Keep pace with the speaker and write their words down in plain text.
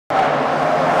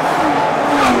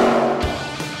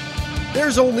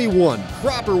There's only one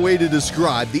proper way to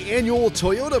describe the annual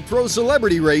Toyota Pro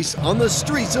Celebrity Race on the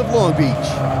streets of Long Beach.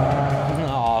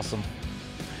 Awesome.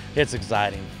 It's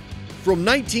exciting. From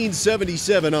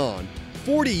 1977 on,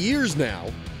 40 years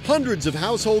now, hundreds of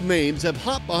household names have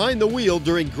hopped behind the wheel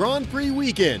during Grand Prix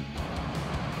weekend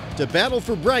to battle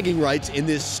for bragging rights in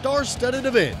this star-studded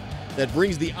event that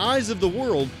brings the eyes of the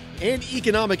world and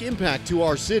economic impact to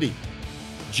our city.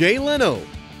 Jay Leno,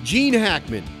 Gene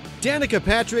Hackman, Danica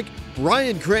Patrick,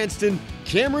 Bryan Cranston,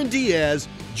 Cameron Diaz,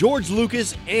 George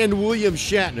Lucas, and William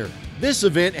Shatner. This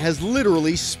event has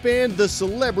literally spanned the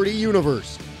celebrity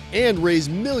universe and raised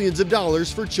millions of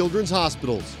dollars for children's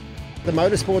hospitals. The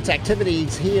motorsports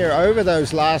activities here over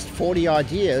those last 40-odd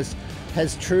years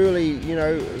has truly,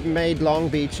 made Long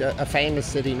Beach a famous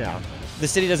city now. The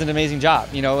city does an amazing job,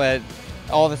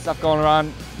 all the stuff going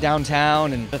around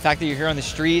downtown, and the fact that you're here on the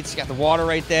streets, you got the water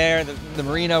right there, the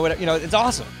marina, whatever, it's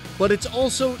awesome. But it's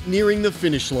also nearing the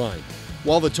finish line.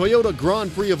 While the Toyota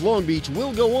Grand Prix of Long Beach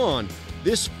will go on,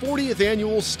 this 40th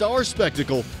annual star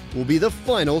spectacle will be the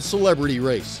final celebrity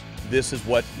race. This is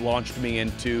what launched me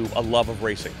into a love of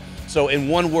racing. So in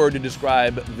one word to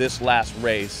describe this last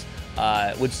race,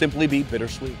 would simply be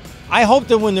bittersweet. I hope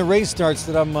that when the race starts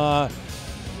that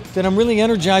I'm really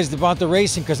energized about the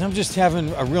racing, because I'm just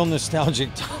having a real nostalgic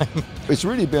time. It's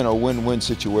really been a win-win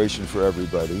situation for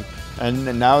everybody.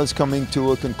 And now it's coming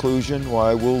to a conclusion.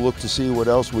 Why we'll look to see what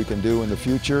else we can do in the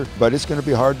future. But it's going to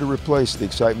be hard to replace the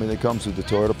excitement that comes with the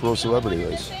Toyota Pro Celebrity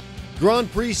Race.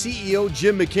 Grand Prix CEO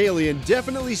Jim McCallion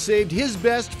definitely saved his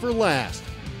best for last.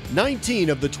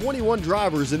 19 of the 21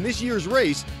 drivers in this year's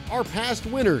race are past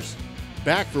winners,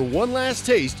 back for one last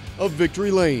taste of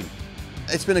victory lane.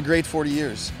 It's been a great 40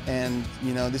 years, and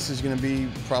this is going to be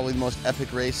probably the most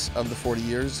epic race of the 40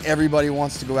 years. Everybody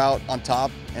wants to go out on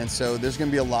top, and so there's going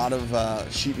to be a lot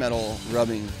of sheet metal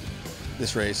rubbing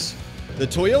this race. The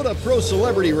Toyota Pro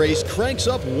Celebrity Race cranks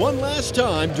up one last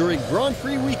time during Grand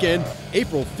Prix weekend,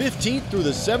 April 15th through the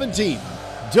 17th.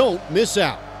 Don't miss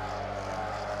out.